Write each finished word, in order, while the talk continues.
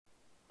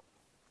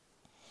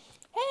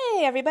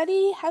Hey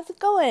everybody, how's it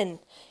going?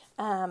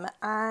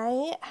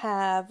 I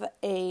have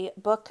a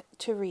book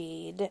to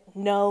read.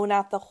 No,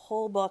 not the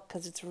whole book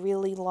because it's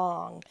really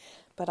long,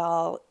 but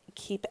I'll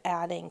keep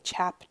adding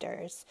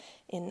chapters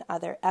in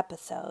other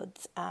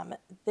episodes.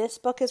 This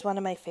book is one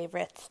of my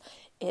favorites.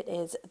 It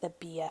is The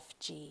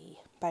BFG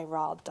by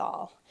Roald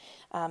Dahl.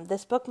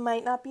 This book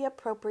might not be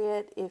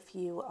appropriate if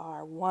you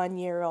are 1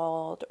 year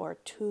old or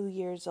 2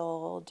 years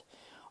old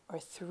or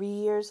 3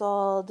 years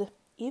old.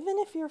 Even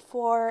if you're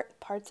 4,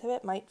 parts of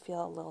it might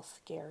feel a little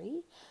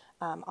scary.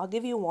 I'll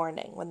give you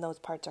warning when those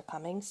parts are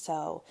coming,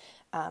 so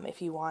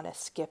if you want to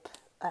skip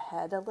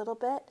ahead a little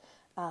bit,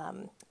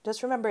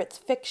 just remember it's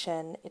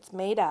fiction, it's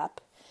made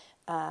up,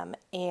 and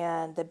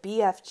the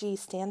BFG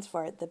stands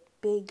for the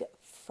Big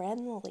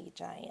Friendly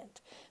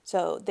Giant.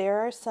 So there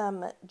are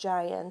some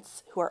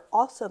giants who are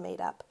also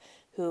made up,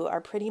 who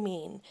are pretty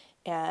mean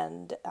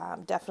and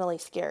definitely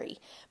scary.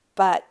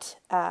 But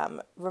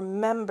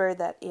remember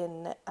that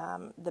in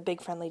The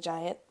Big Friendly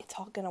Giant, it's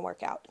all going to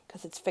work out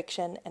because it's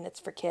fiction and it's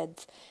for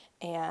kids.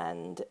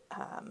 And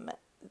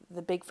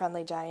The Big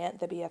Friendly Giant,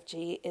 the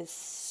BFG, is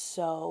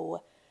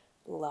so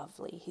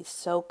lovely. He's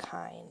so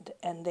kind.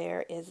 And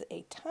there is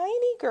a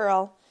tiny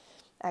girl.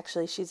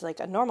 Actually, she's like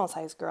a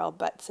normal-sized girl,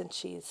 but since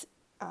she's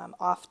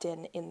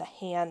often in the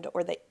hand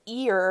or the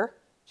ear,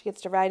 she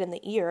gets to ride in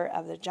the ear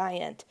of the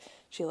giant,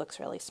 she looks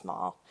really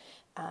small.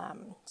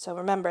 So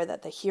remember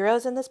that the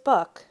heroes in this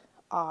book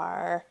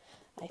are,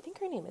 I think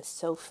her name is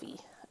Sophie.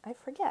 I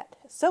forget.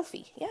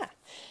 Sophie, yeah.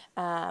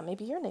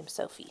 Maybe your name's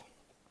Sophie.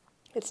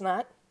 It's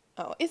not?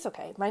 Oh, it's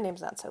okay. My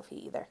name's not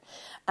Sophie either.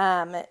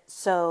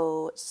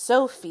 So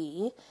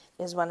Sophie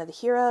is one of the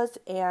heroes,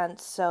 and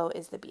so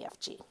is the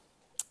BFG.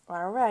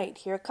 All right,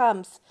 here it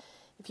comes.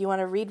 If you want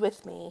to read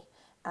with me,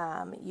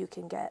 you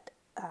can get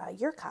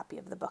your copy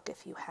of the book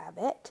if you have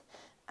it.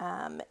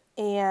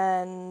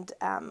 And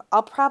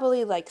I'll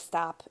probably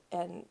stop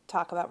and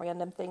talk about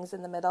random things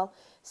in the middle,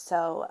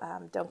 so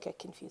don't get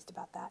confused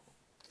about that.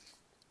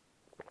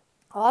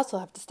 I'll also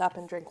have to stop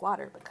and drink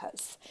water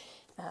because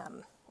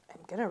I'm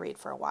going to read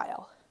for a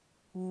while.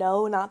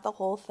 No, not the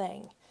whole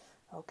thing,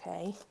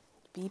 okay?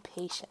 Be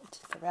patient.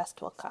 The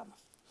rest will come.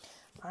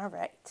 All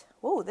right.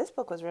 Whoa, this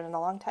book was written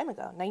a long time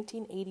ago,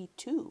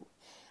 1982.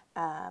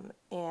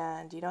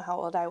 And you know how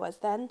old I was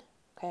then?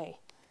 Okay,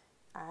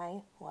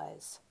 I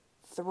was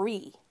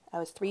 3. I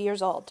was 3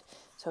 years old.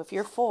 So if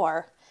you're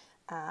 4,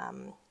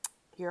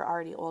 you're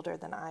already older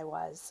than I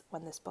was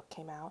when this book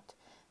came out.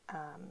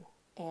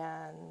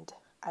 And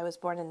I was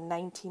born in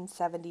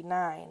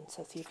 1979.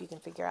 So see if you can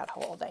figure out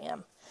how old I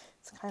am.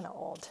 It's kind of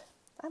old.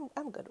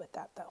 I'm good with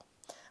that though.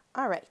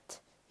 All right,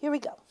 here we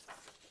go.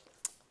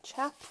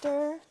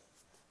 Chapter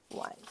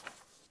 1.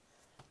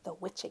 The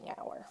Witching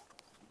Hour.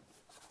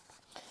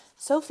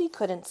 Sophie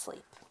couldn't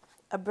sleep.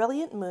 A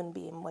brilliant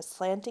moonbeam was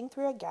slanting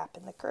through a gap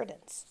in the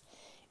curtains.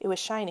 It was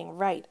shining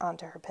right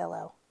onto her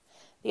pillow.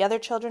 The other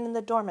children in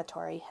the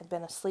dormitory had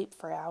been asleep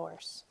for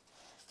hours.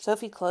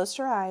 Sophie closed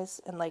her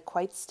eyes and lay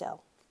quite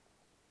still.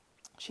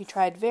 She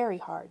tried very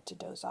hard to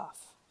doze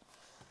off.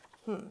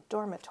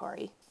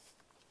 Dormitory.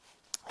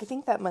 I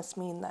think that must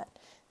mean that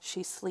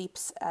she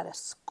sleeps at a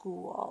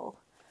school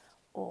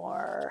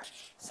or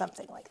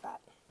something like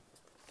that.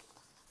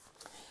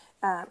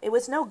 It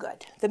was no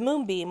good. The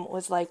moonbeam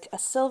was like a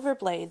silver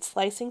blade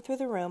slicing through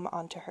the room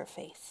onto her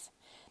face.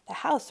 The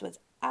house was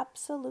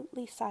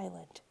absolutely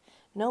silent.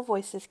 No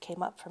voices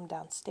came up from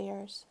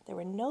downstairs. There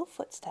were no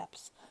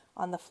footsteps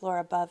on the floor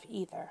above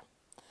either.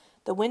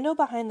 The window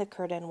behind the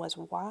curtain was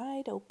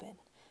wide open,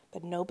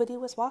 but nobody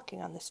was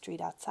walking on the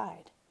street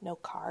outside. No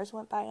cars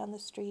went by on the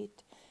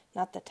street.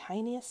 Not the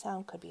tiniest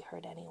sound could be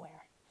heard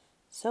anywhere.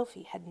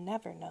 Sophie had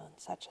never known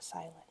such a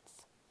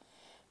silence.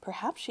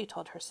 Perhaps, she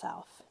told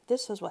herself,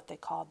 this was what they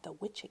called the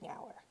witching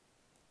hour.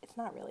 It's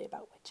not really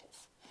about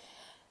witches.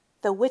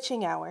 The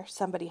witching hour,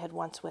 somebody had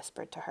once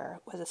whispered to her,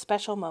 was a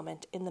special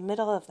moment in the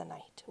middle of the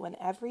night when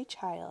every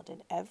child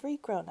and every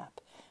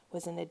grown-up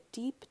was in a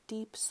deep,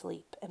 deep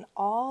sleep and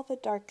all the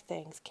dark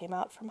things came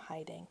out from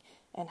hiding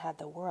and had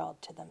the world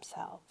to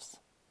themselves.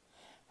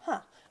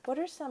 What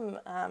are some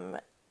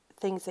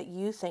things that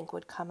you think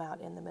would come out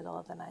in the middle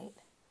of the night?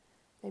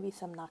 Maybe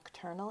some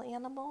nocturnal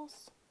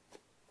animals?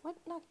 What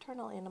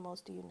nocturnal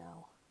animals do you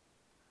know?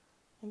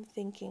 I'm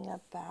thinking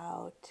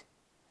about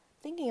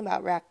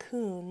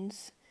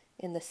raccoons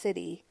in the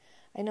city.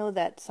 I know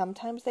that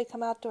sometimes they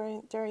come out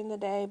during the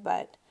day,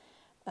 but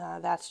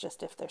that's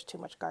just if there's too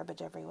much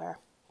garbage everywhere.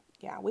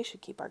 Yeah, we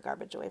should keep our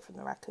garbage away from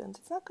the raccoons.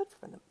 It's not good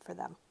for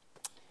them.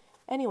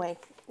 Anyway,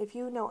 if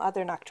you know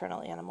other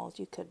nocturnal animals,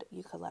 you could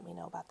let me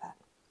know about that.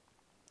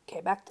 Okay,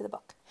 back to the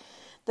book.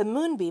 The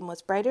moonbeam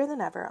was brighter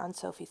than ever on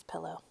Sophie's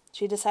pillow.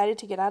 She decided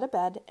to get out of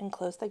bed and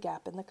close the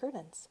gap in the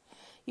curtains.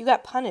 You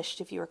got punished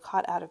if you were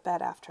caught out of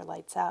bed after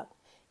lights out,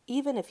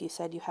 even if you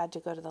said you had to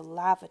go to the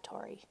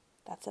lavatory.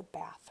 That's a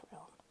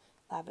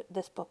bathroom.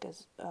 This book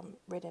is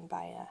written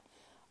by an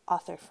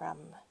author from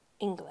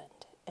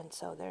England, and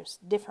so there's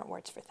different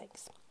words for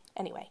things.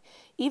 Anyway,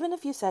 even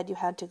if you said you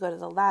had to go to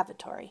the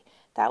lavatory,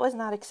 that was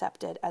not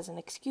accepted as an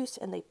excuse,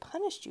 and they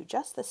punished you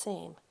just the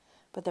same.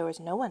 But there was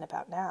no one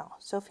about now.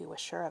 Sophie was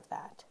sure of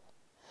that.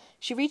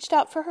 She reached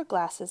out for her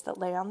glasses that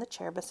lay on the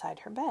chair beside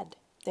her bed.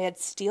 They had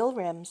steel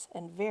rims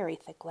and very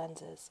thick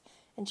lenses,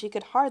 and she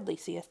could hardly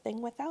see a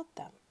thing without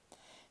them.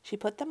 She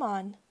put them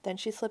on, then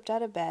she slipped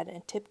out of bed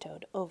and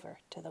tiptoed over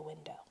to the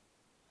window.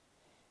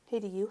 Hey,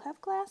 do you have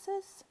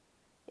glasses?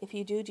 If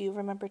you do you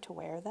remember to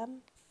wear them?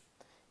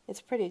 It's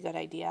a pretty good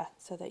idea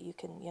so that you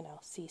can,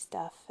 see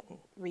stuff and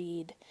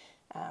read.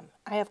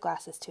 I have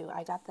glasses too.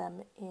 I got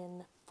them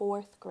in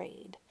 4th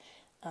grade.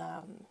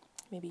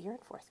 Maybe you're in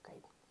 4th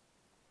grade.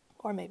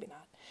 Or maybe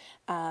not.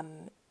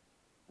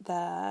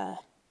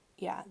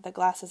 The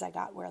glasses I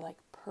got were like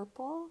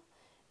purple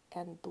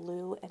and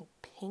blue and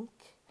pink.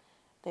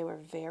 They were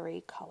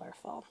very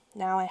colorful.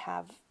 Now I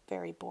have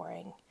very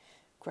boring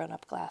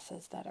grown-up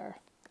glasses that are,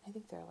 I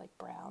think they're like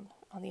brown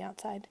on the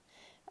outside.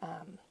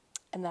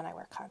 And then I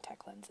wear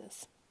contact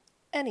lenses.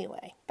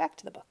 Anyway, back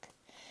to the book.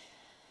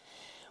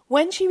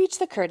 When she reached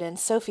the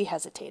curtains, Sophie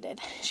hesitated.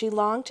 She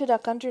longed to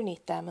duck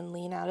underneath them and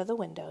lean out of the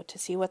window to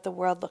see what the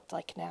world looked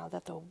like now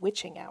that the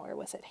witching hour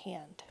was at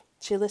hand.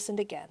 She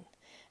listened again.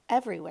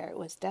 Everywhere it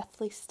was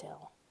deathly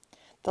still.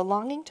 The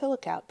longing to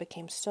look out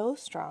became so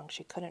strong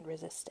she couldn't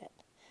resist it.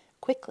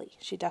 Quickly,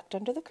 she ducked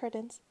under the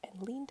curtains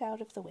and leaned out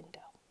of the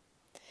window.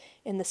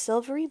 In the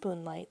silvery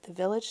moonlight, the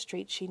village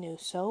street she knew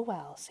so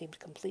well seemed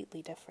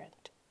completely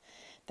different.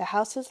 The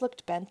houses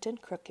looked bent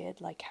and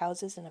crooked like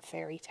houses in a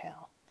fairy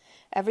tale.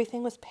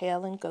 Everything was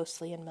pale and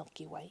ghostly and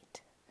milky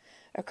white.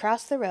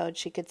 Across the road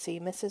she could see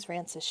Mrs.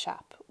 Rance's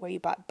shop, where you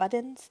bought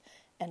buttons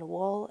and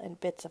wool and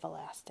bits of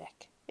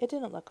elastic. It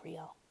didn't look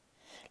real.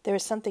 There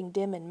was something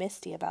dim and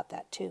misty about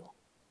that, too.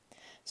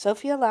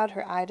 Sophie allowed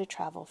her eye to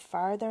travel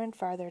farther and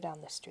farther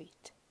down the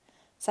street.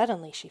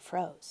 Suddenly she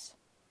froze.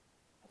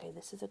 Okay,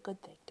 this is a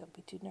good thing. Don't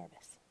be too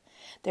nervous.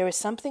 There was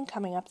something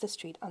coming up the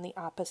street on the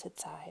opposite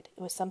side.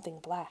 It was something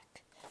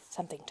black,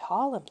 something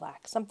tall and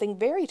black, something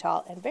very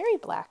tall and very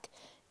black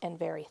and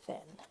very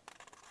thin.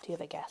 Do you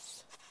have a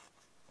guess?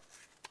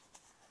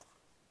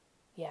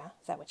 Yeah,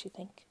 is that what you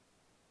think?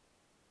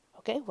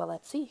 Okay, well,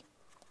 let's see.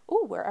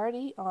 Oh, we're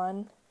already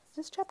on, is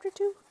this chapter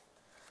 2?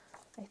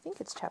 I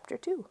think it's chapter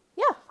 2.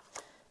 Yeah.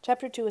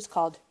 Chapter 2 is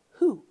called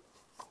Who?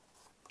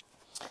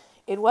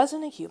 It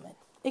wasn't a human.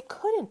 It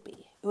couldn't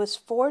be. It was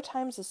 4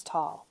 times as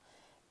tall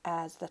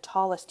as the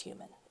tallest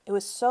human. It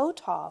was so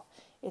tall,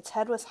 its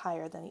head was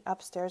higher than the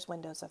upstairs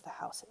windows of the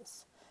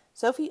houses.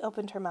 Sophie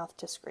opened her mouth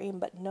to scream,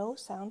 but no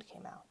sound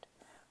came out.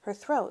 Her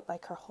throat,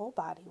 like her whole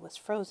body, was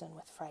frozen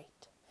with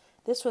fright.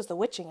 This was the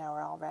witching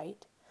hour, all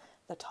right.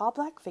 The tall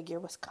black figure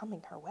was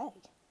coming her way.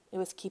 It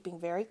was keeping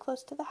very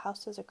close to the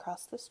houses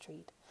across the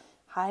street,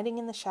 hiding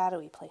in the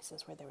shadowy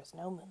places where there was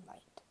no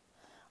moonlight.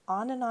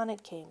 On and on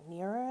it came,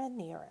 nearer and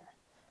nearer,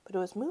 but it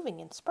was moving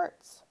in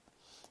spurts.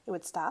 It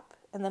would stop,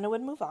 and then it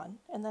would move on,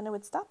 and then it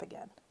would stop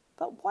again.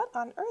 But what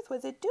on earth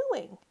was it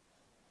doing?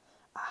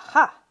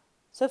 Aha!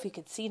 Sophie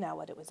could see now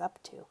what it was up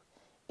to.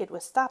 It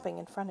was stopping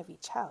in front of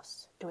each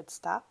house. It would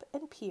stop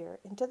and peer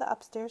into the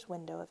upstairs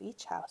window of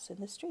each house in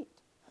the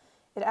street.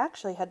 It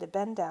actually had to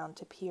bend down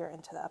to peer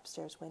into the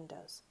upstairs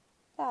windows.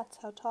 That's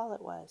how tall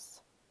it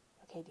was.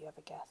 Okay, do you have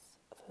a guess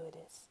of who it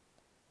is?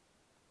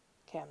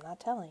 Okay, I'm not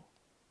telling.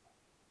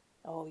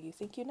 Oh, you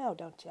think you know,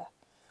 don't you?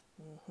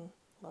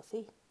 We'll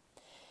see.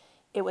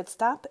 It would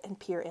stop and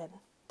peer in.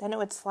 Then it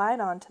would slide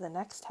on to the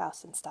next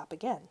house and stop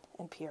again,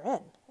 and peer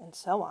in, and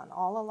so on,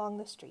 all along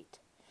the street.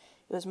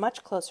 It was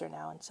much closer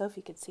now, and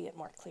Sophie could see it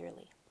more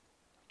clearly.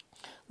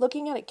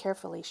 Looking at it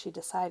carefully, she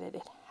decided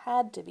it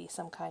had to be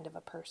some kind of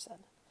a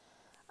person.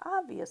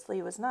 Obviously,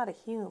 it was not a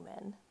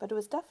human, but it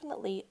was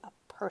definitely a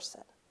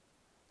person.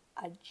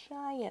 A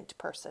giant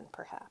person,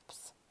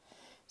 perhaps.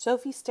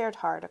 Sophie stared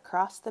hard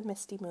across the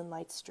misty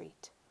moonlight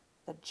street.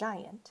 The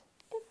giant,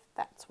 if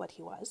that's what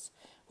he was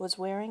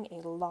wearing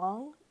a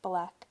long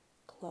black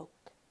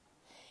cloak.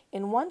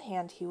 In one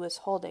hand he was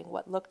holding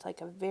what looked like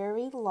a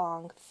very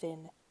long,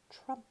 thin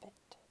trumpet.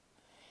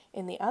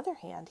 In the other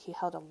hand he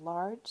held a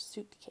large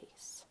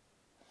suitcase.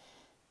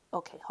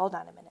 Okay, hold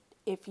on a minute.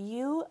 If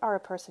you are a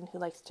person who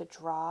likes to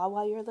draw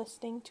while you're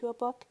listening to a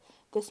book,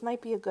 this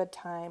might be a good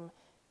time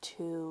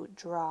to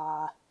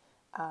draw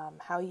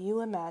how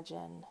you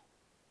imagine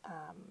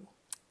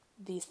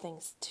these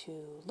things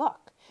to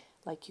look.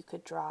 Like you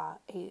could draw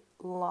a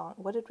long,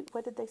 what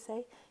did they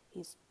say?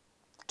 He's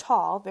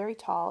tall, very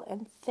tall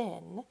and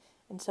thin,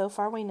 and so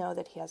far we know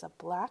that he has a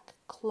black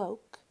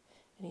cloak,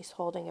 and he's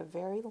holding a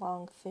very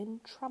long,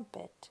 thin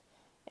trumpet,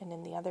 and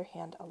in the other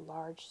hand, a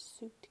large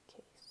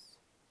suitcase.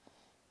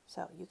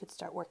 So you could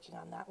start working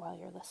on that while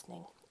you're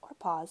listening, or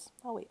pause.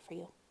 I'll wait for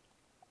you.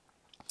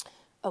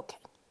 Okay,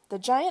 the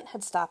giant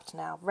had stopped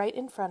now, right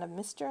in front of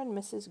Mr. and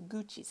Mrs.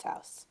 Gucci's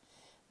house.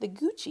 The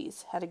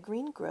Gucci's had a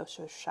green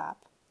grocer's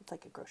shop. It's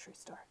like a grocery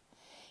store.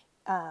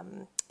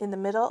 In the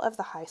middle of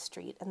the high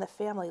street, and the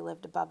family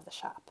lived above the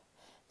shop.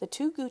 The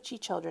 2 Gucci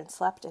children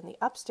slept in the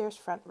upstairs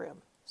front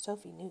room.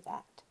 Sophie knew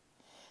that.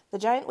 The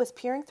giant was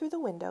peering through the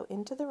window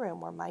into the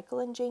room where Michael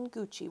and Jane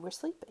Gucci were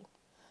sleeping.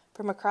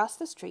 From across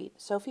the street,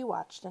 Sophie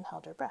watched and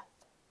held her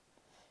breath.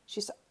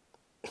 She saw,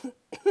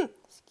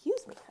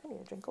 Excuse me, I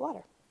need a drink of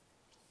water.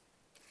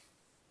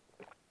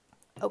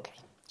 Okay.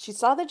 She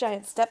saw the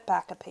giant step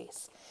back a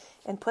pace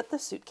and put the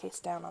suitcase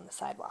down on the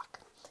sidewalk.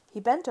 He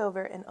bent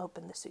over and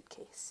opened the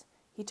suitcase.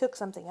 He took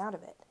something out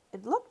of it.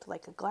 It looked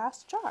like a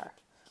glass jar,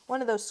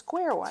 one of those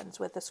square ones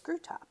with a screw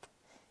top.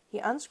 He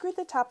unscrewed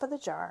the top of the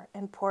jar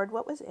and poured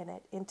what was in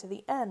it into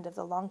the end of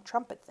the long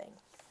trumpet thing.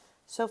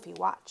 Sophie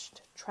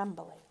watched,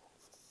 trembling.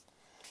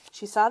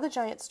 She saw the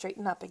giant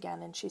straighten up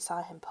again, and she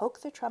saw him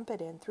poke the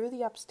trumpet in through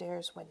the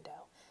upstairs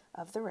window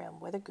of the room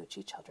where the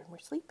Gucci children were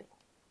sleeping.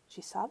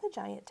 She saw the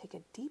giant take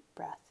a deep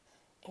breath,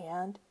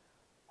 and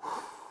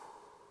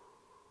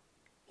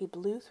he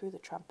blew through the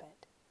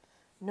trumpet.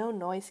 No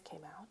noise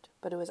came out,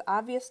 but it was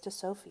obvious to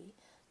Sophie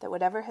that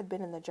whatever had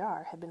been in the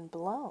jar had been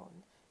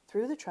blown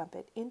through the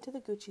trumpet into the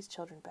Gucci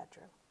children's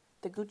bedroom.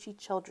 The Gucci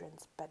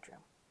children's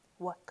bedroom.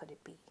 What could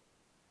it be?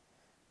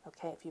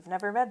 Okay, if you've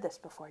never read this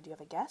before, do you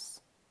have a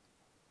guess?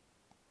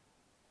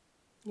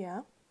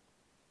 Yeah?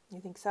 You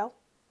think so?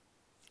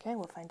 Okay,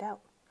 we'll find out.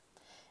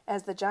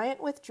 As the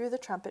giant withdrew the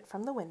trumpet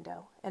from the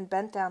window and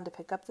bent down to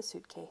pick up the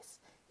suitcase,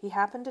 he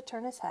happened to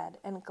turn his head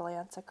and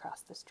glance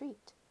across the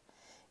street.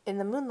 In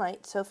the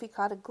moonlight, Sophie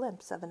caught a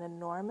glimpse of an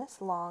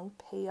enormous, long,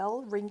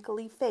 pale,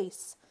 wrinkly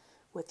face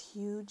with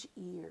huge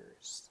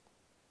ears.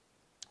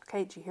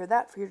 Okay, did you hear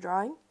that for your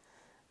drawing?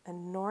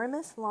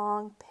 Enormous,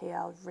 long,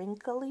 pale,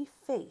 wrinkly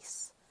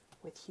face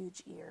with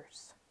huge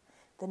ears.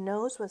 The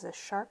nose was as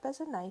sharp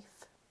as a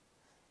knife,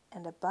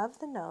 and above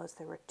the nose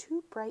there were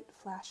two bright,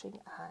 flashing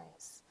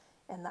eyes,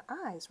 and the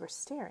eyes were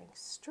staring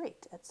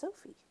straight at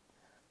Sophie.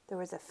 There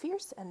was a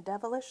fierce and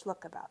devilish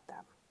look about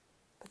them.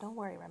 But don't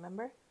worry,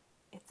 remember?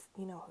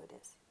 You know who it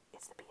is.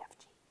 It's the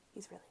BFG.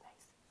 He's really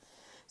nice.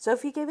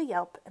 Sophie gave a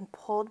yelp and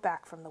pulled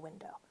back from the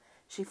window.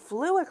 She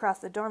flew across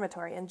the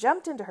dormitory and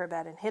jumped into her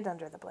bed and hid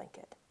under the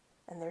blanket.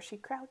 And there she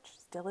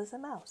crouched, still as a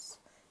mouse,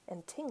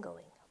 and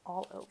tingling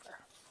all over.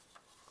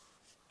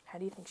 How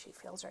do you think she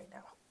feels right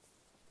now?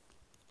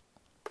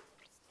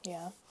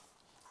 Yeah,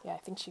 I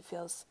think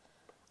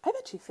I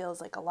bet she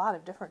feels like a lot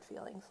of different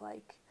feelings,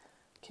 like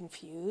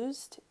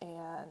confused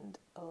and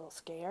a little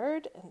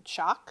scared and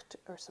shocked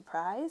or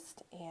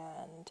surprised,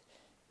 and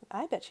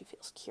I bet she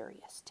feels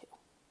curious too.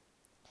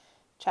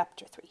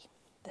 Chapter 3,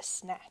 The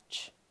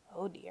Snatch.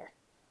 Oh dear.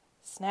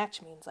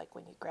 Snatch means like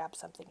when you grab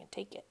something and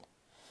take it.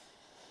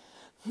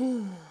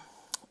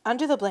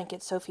 Under the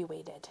blanket, Sophie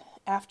waited.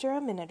 After a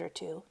minute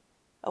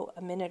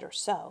or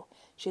so,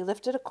 she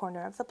lifted a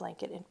corner of the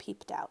blanket and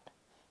peeped out.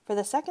 For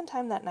the second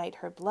time that night,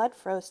 her blood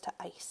froze to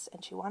ice,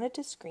 and she wanted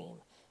to scream,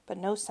 but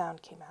no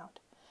sound came out.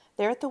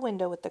 There at the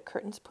window, with the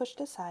curtains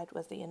pushed aside,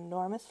 was the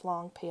enormous,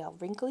 long, pale,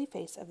 wrinkly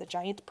face of the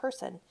giant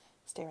person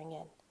staring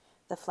in.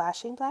 The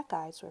flashing black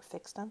eyes were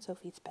fixed on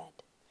Sophie's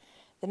bed.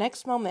 The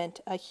next moment,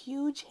 a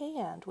huge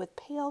hand with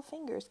pale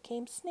fingers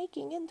came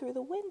snaking in through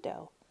the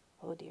window.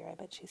 Oh dear, I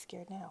bet she's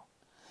scared now.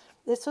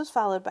 This was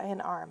followed by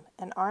an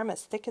arm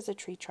as thick as a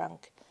tree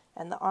trunk,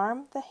 and the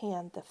arm, the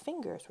hand, the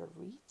fingers were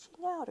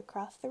reaching out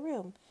across the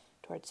room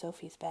toward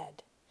Sophie's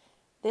bed.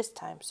 This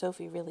time,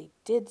 Sophie really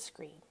did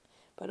scream,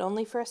 but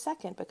only for a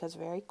second, because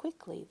very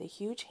quickly the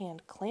huge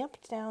hand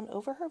clamped down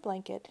over her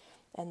blanket,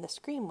 and the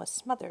scream was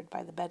smothered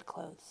by the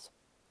bedclothes.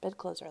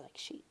 Bedclothes are like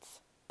sheets,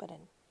 but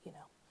in,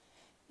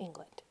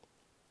 England.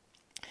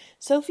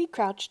 Sophie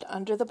crouched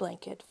under the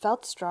blanket,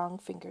 felt strong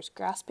fingers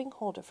grasping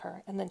hold of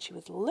her, and then she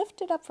was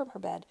lifted up from her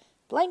bed,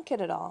 blanket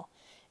and all,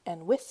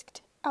 and whisked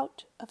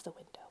out of the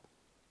window.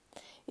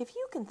 If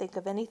you can think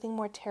of anything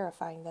more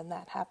terrifying than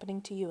that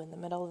happening to you in the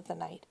middle of the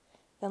night,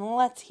 then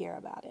let's hear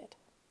about it.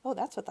 Oh,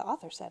 that's what the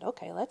author said.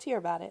 Okay, let's hear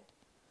about it.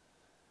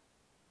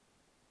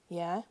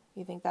 Yeah?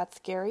 You think that's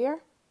scarier?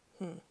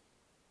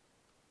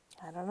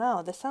 I don't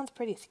know. This sounds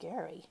pretty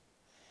scary.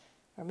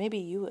 Or maybe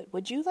you would.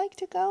 Would you like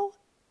to go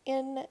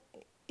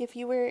if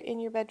you were in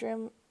your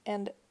bedroom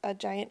and a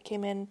giant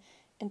came in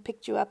and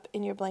picked you up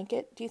in your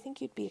blanket? Do you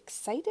think you'd be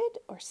excited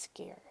or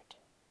scared?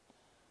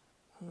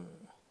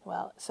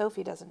 Well,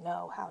 Sophie doesn't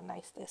know how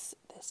nice this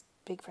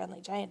big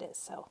friendly giant is,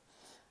 so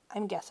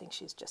I'm guessing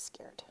she's just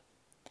scared.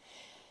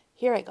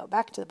 Here I go,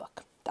 back to the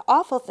book. The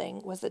awful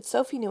thing was that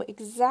Sophie knew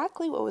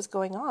exactly what was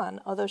going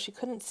on, although she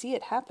couldn't see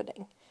it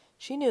happening.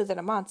 She knew that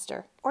a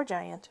monster, or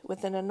giant,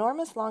 with an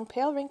enormous, long,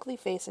 pale, wrinkly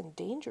face and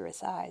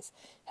dangerous eyes,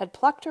 had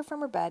plucked her from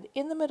her bed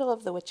in the middle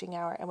of the witching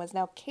hour and was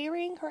now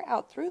carrying her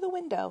out through the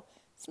window,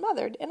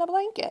 smothered in a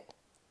blanket.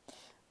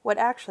 What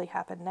actually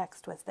happened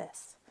next was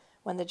this.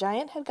 When the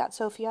giant had got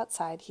Sophie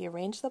outside, he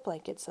arranged the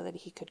blanket so that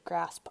he could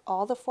grasp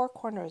all the four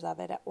corners of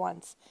it at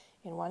once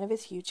in one of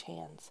his huge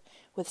hands,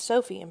 with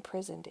Sophie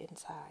imprisoned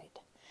inside.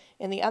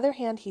 In the other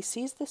hand, he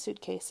seized the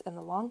suitcase and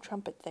the long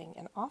trumpet thing,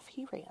 and off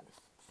he ran.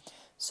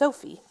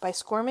 Sophie, by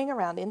squirming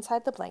around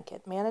inside the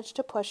blanket, managed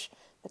to push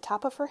the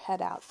top of her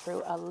head out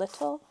through a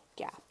little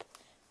gap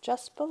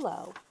just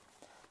below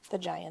the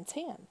giant's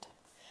hand.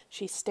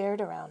 She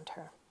stared around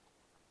her.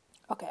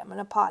 Okay, I'm going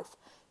to pause.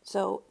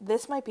 So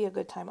this might be a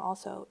good time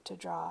also to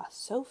draw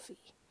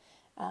Sophie.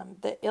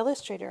 The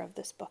illustrator of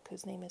this book,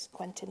 whose name is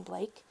Quentin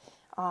Blake,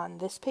 on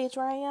this page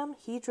where I am,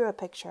 he drew a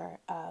picture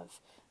of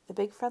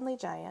The big friendly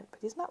giant,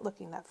 but he's not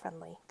looking that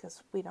friendly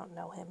because we don't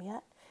know him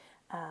yet,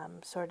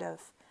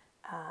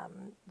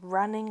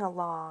 running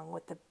along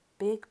with the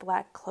big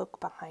black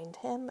cloak behind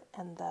him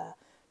and the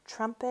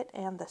trumpet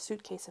and the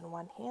suitcase in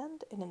one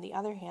hand, and in the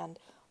other hand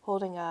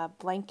holding a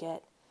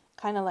blanket,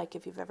 kind of like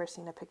if you've ever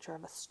seen a picture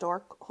of a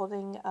stork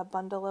holding a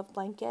bundle of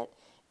blanket.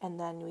 And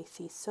then we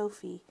see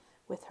Sophie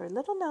with her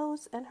little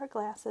nose and her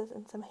glasses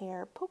and some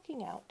hair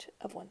poking out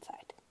of one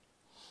side.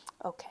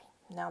 Okay,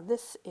 now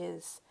this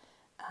is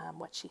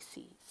what she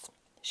sees.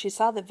 She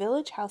saw the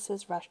village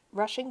houses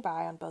rushing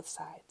by on both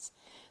sides.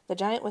 The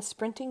giant was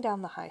sprinting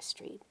down the high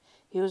street.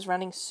 He was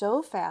running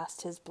so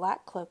fast his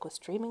black cloak was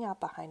streaming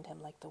out behind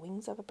him like the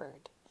wings of a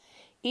bird.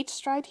 Each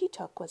stride he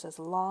took was as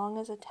long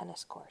as a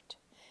tennis court.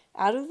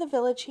 Out of the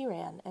village he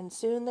ran, and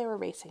soon they were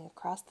racing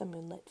across the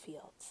moonlit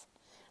fields.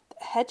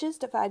 The hedges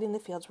dividing the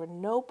fields were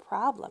no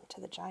problem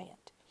to the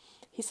giant.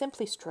 He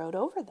simply strode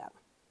over them.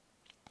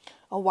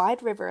 A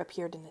wide river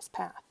appeared in his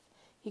path.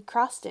 He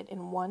crossed it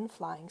in one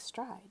flying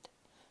stride.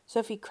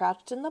 Sophie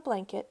crouched in the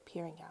blanket,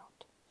 peering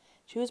out.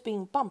 She was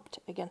being bumped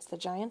against the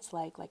giant's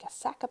leg like a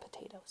sack of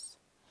potatoes.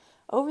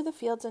 Over the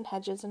fields and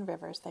hedges and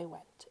rivers they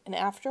went, and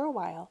after a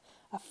while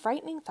a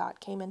frightening thought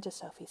came into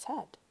Sophie's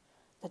head.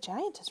 The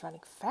giant is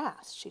running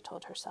fast, she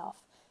told herself,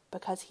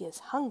 because he is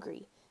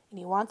hungry, and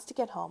he wants to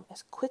get home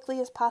as quickly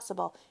as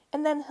possible,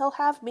 and then he'll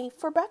have me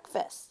for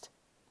breakfast.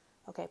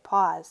 Okay,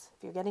 pause.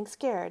 If you're getting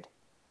scared,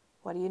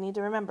 what do you need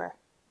to remember?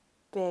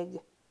 Big,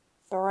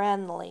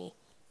 friendly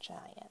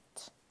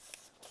giant.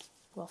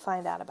 We'll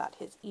find out about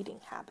his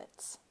eating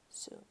habits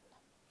soon.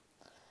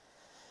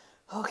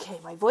 Okay,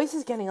 my voice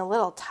is getting a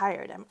little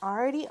tired. I'm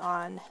already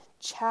on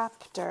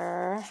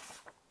chapter...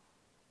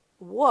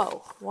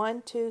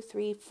 1, 2,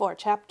 3, 4.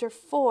 Chapter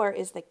 4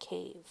 is the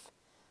cave.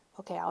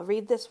 Okay, I'll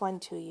read this one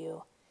to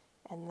you,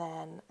 and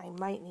then I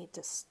might need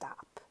to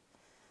stop.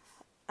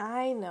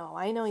 I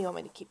know you want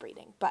me to keep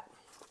reading, but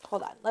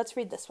hold on. Let's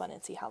read this one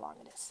and see how long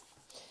it is.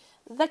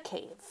 The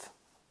cave.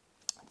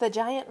 The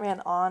giant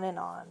ran on and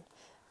on,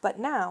 but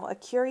now a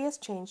curious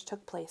change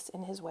took place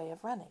in his way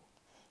of running.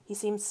 He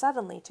seemed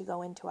suddenly to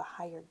go into a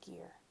higher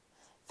gear.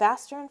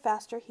 Faster and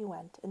faster he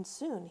went, and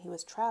soon he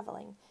was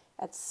traveling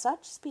at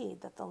such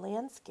speed that the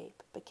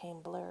landscape became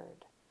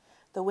blurred.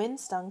 The wind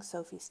stung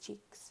Sophie's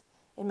cheeks.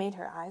 It made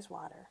her eyes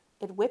water.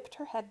 It whipped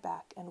her head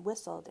back and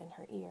whistled in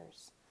her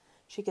ears.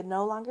 She could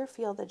no longer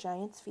feel the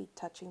giant's feet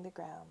touching the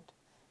ground.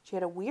 She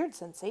had a weird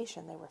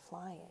sensation they were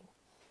flying.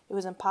 It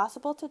was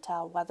impossible to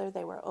tell whether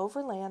they were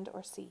over land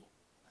or sea.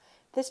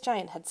 This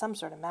giant had some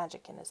sort of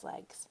magic in his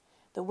legs.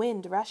 The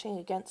wind rushing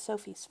against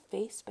Sophie's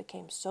face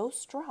became so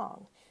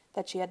strong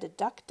that she had to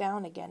duck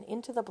down again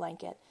into the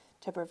blanket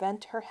to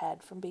prevent her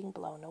head from being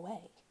blown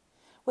away.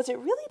 Was it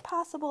really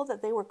possible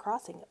that they were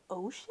crossing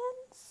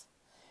oceans?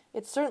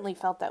 It certainly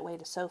felt that way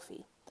to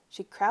Sophie.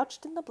 She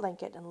crouched in the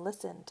blanket and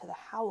listened to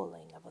the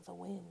howling of the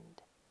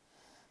wind.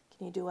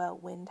 Can you do a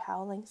wind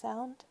howling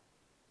sound?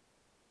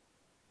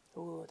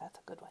 Ooh, that's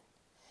a good one.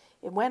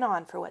 It went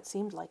on for what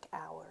seemed like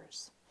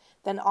hours.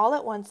 Then all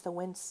at once the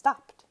wind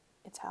stopped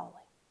its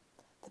howling.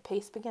 The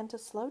pace began to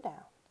slow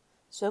down.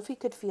 Sophie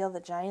could feel the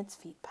giant's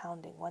feet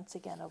pounding once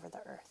again over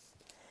the earth.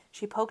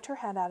 She poked her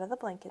head out of the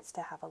blankets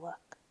to have a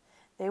look.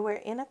 They were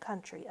in a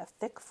country of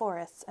thick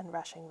forests and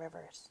rushing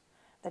rivers.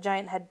 The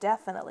giant had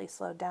definitely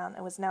slowed down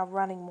and was now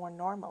running more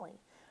normally,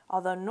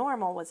 although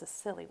normal was a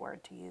silly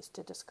word to use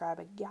to describe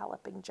a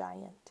galloping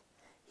giant.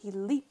 He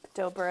leaped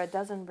over a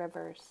dozen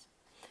rivers.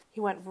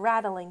 He went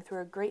rattling through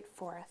a great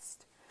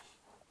forest,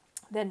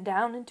 then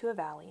down into a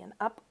valley and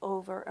up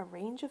over a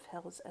range of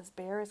hills as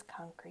bare as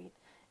concrete,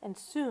 and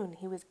soon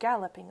he was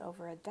galloping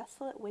over a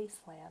desolate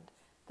wasteland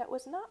that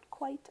was not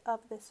quite of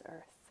this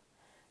earth.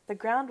 The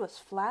ground was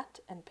flat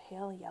and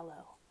pale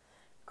yellow.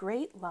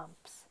 Great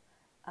lumps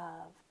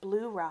of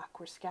blue rock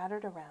were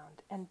scattered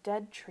around, and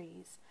dead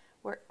trees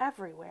were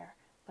everywhere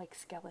like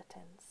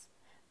skeletons.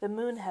 The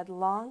moon had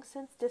long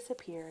since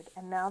disappeared,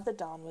 and now the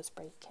dawn was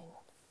breaking.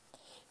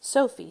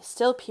 Sophie,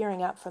 still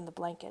peering out from the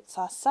blanket,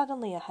 saw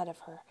suddenly ahead of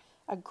her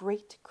a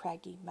great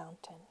craggy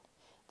mountain.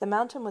 The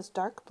mountain was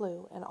dark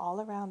blue, and all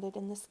around it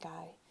in the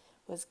sky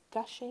was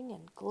gushing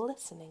and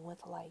glistening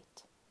with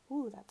light.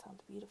 Ooh, that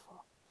sounds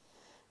beautiful.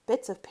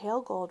 Bits of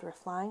pale gold were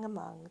flying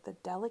among the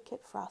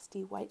delicate,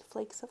 frosty white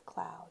flakes of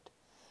cloud,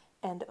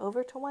 and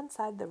over to one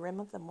side the rim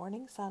of the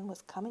morning sun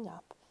was coming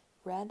up,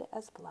 red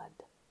as blood.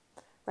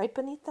 Right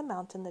beneath the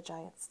mountain the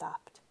giant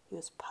stopped. He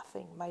was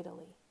puffing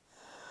mightily.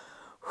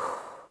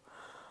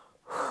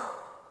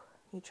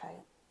 You try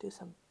it. Do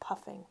some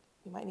puffing.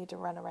 You might need to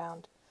run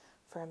around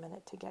for a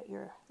minute to get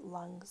your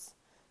lungs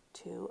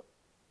to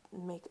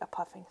make a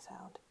puffing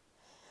sound.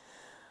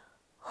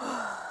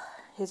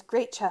 His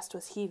great chest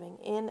was heaving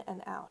in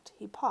and out.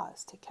 He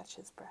paused to catch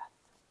his breath.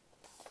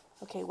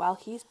 Okay, while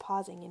he's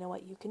pausing, you know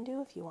what you can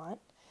do if you want?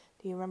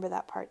 Do you remember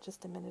that part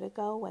just a minute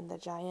ago when the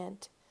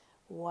giant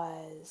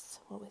was,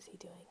 what was he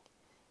doing?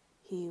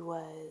 He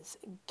was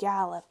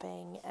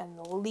galloping and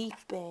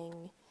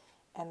leaping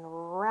and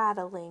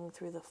rattling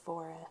through the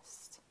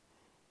forest.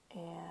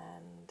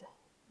 And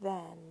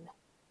then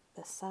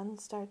the sun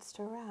starts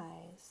to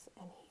rise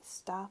and he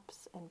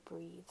stops and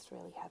breathes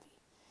really heavy.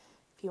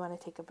 If you want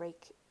to take a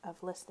break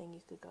of listening,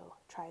 you could go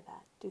try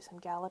that. Do some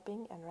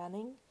galloping and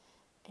running,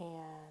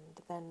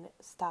 and then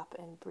stop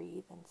and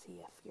breathe and see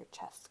if your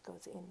chest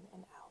goes in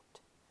and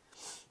out.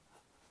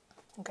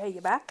 Okay, you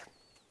back?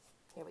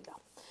 Here we go.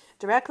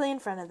 Directly in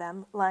front of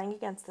them, lying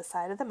against the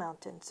side of the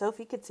mountain,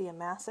 Sophie could see a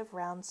massive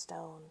round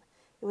stone.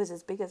 It was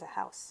as big as a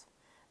house.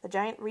 The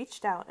giant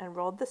reached out and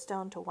rolled the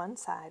stone to one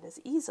side as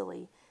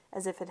easily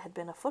as if it had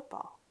been a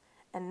football.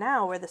 And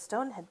now, where the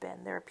stone had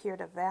been, there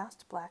appeared a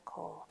vast black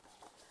hole.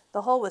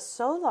 The hole was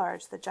so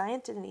large the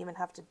giant didn't even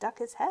have to duck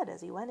his head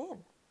as he went in.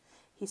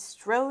 He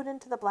strode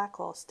into the black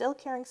hole, still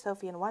carrying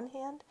Sophie in one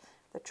hand,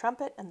 the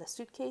trumpet and the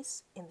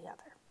suitcase in the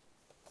other.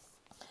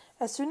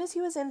 As soon as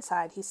he was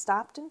inside, he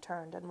stopped and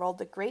turned and rolled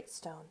the great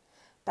stone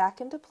back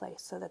into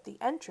place so that the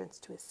entrance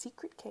to his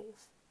secret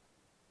cave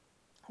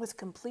was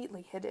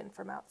completely hidden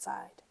from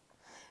outside.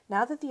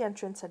 Now that the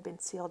entrance had been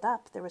sealed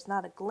up, there was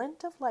not a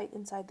glint of light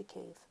inside the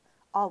cave.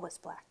 All was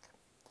black.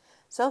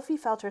 Sophie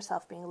felt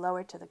herself being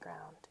lowered to the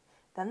ground.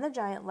 Then the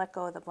giant let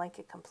go of the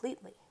blanket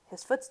completely.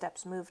 His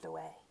footsteps moved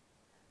away.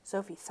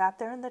 Sophie sat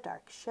there in the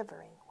dark,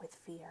 shivering with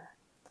fear.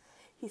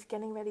 "He's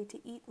getting ready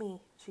to eat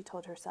me," she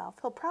told herself.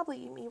 "He'll probably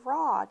eat me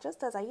raw,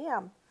 just as I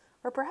am.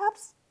 Or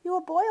perhaps he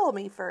will boil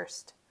me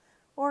first.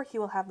 Or he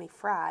will have me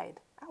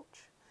fried.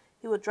 Ouch.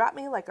 He will drop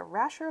me like a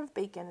rasher of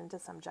bacon into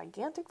some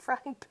gigantic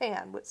frying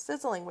pan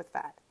sizzling with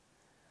fat."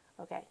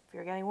 Okay, if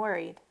you're getting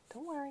worried,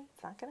 don't worry.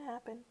 It's not going to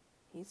happen.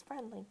 He's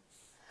friendly.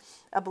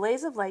 A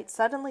blaze of light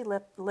suddenly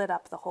lit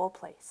up the whole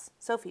place.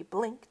 Sophie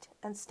blinked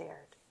and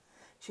stared.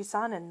 She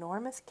saw an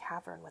enormous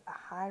cavern with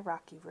a high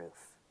rocky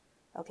roof.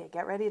 Okay,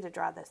 get ready to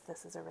draw this.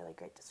 This is a really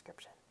great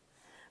description.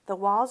 The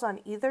walls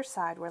on either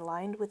side were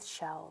lined with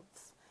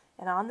shelves,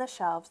 and on the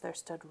shelves there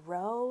stood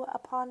row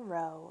upon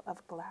row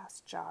of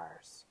glass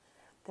jars.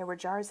 There were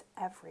jars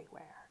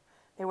everywhere.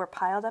 They were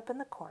piled up in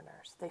the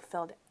corners. They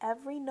filled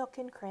every nook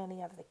and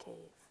cranny of the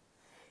cave.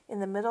 In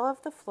the middle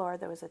of the floor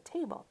there was a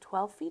table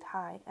 12 feet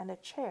high and a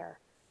chair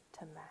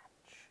to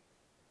match.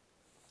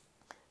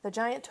 The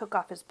giant took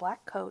off his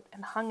black coat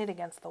and hung it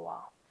against the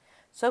wall.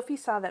 Sophie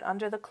saw that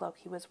under the cloak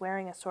he was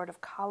wearing a sort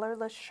of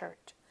collarless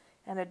shirt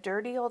and a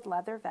dirty old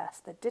leather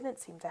vest that didn't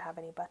seem to have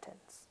any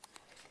buttons.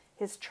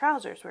 His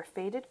trousers were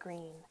faded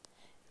green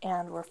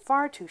and were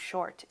far too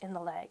short in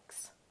the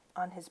legs.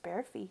 On his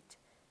bare feet,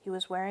 he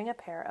was wearing a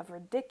pair of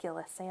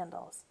ridiculous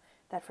sandals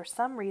that for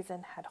some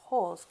reason had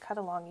holes cut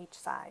along each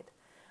side,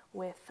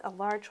 with a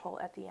large hole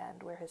at the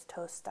end where his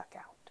toes stuck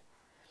out.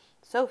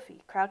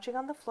 Sophie, crouching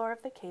on the floor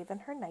of the cave in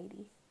her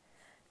nightie,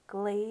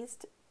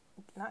 gazed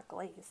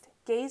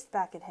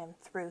back at him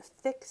through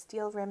thick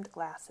steel-rimmed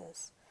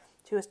glasses.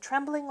 She was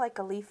trembling like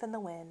a leaf in the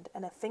wind,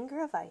 and a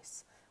finger of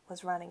ice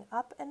was running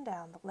up and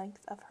down the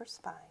length of her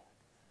spine.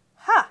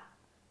 "Ha!"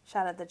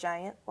 shouted the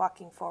giant,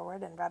 walking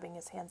forward and rubbing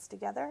his hands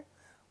together.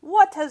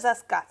 "What has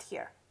us got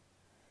here?"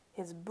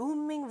 His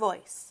booming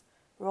voice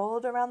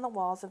rolled around the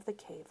walls of the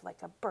cave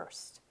like a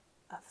burst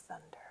of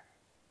thunder.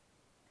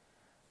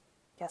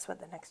 Guess what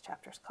the next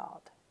chapter's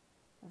called?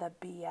 The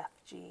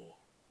BFG.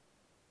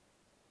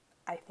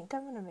 I think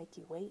I'm going to make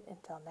you wait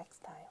until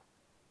next time.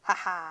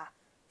 Ha!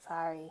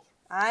 Sorry.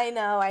 I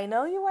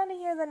know you want to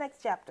hear the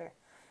next chapter.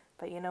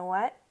 But you know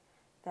what?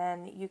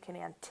 Then you can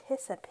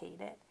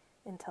anticipate it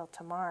until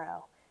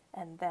tomorrow,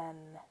 and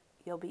then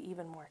you'll be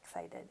even more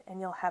excited. And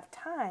you'll have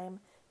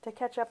time to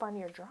catch up on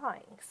your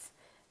drawings.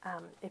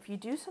 If you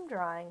do some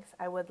drawings,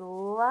 I would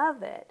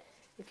love it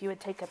if you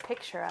would take a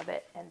picture of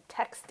it and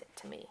text it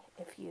to me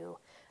if you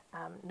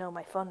know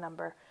my phone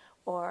number.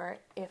 Or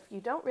if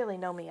you don't really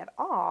know me at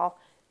all,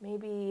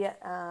 maybe,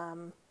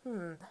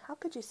 how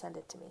could you send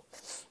it to me?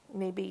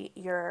 Maybe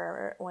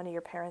one of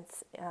your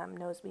parents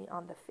knows me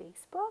on the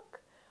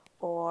Facebook,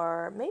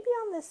 or maybe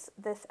on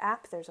this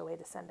app there's a way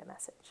to send a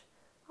message.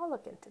 I'll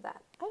look into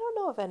that. I don't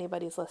know if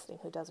anybody's listening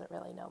who doesn't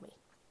really know me.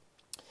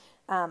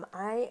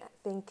 I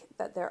think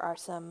that there are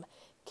some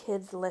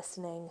kids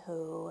listening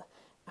who,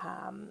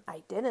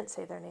 I didn't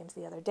say their names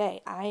the other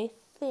day. I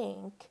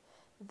think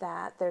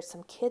that there's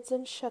some kids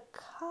in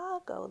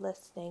Chicago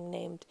listening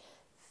named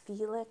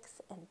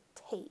Felix and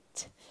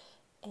Tate.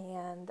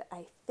 And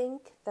I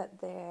think that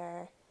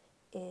there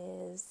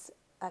is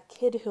a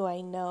kid who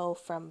I know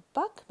from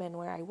Buckman,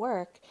 where I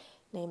work,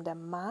 named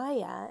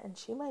Amaya, and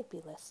she might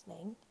be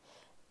listening.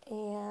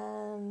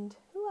 And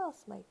who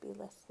else might be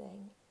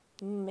listening?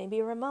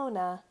 Maybe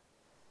Ramona.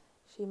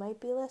 She might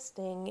be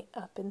listening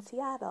up in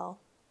Seattle.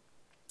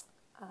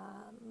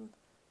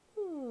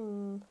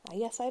 I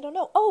guess I don't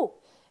know.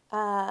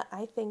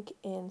 I think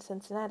in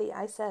Cincinnati,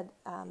 I said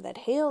that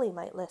Haley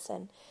might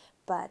listen,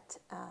 but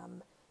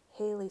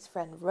Haley's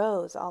friend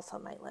Rose also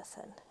might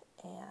listen.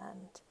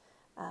 And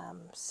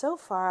so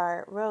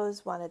far,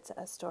 Rose wanted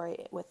a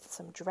story with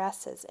some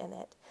dresses in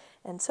it.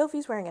 And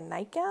Sophie's wearing a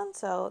nightgown,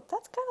 so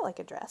that's kind of like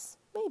a dress.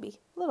 Maybe,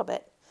 a little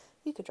bit.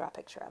 You could draw a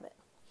picture of it.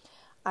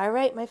 All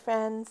right, my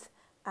friends,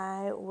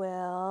 I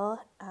will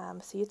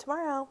see you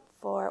tomorrow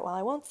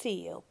I won't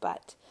see you,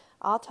 but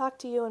I'll talk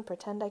to you and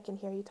pretend I can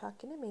hear you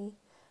talking to me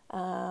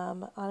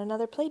on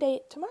another play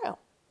date tomorrow.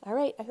 All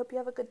right, I hope you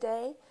have a good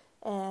day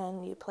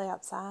and you play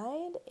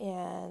outside.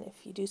 And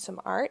if you do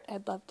some art,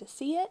 I'd love to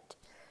see it.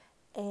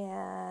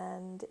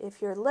 And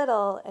if you're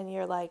little and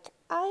you're like,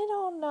 I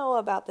don't know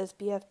about this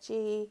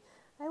BFG,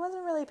 I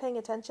wasn't really paying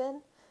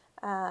attention,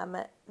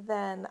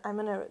 then I'm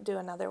going to do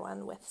another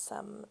one with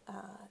some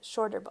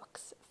shorter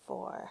books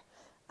for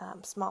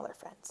smaller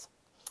friends,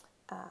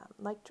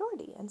 like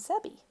Jordy and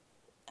Sebi,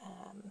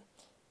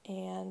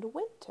 and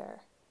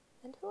Winter.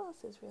 And who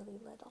else is really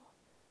little?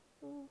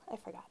 I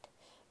forgot.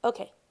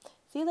 Okay,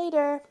 see you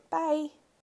later. Bye.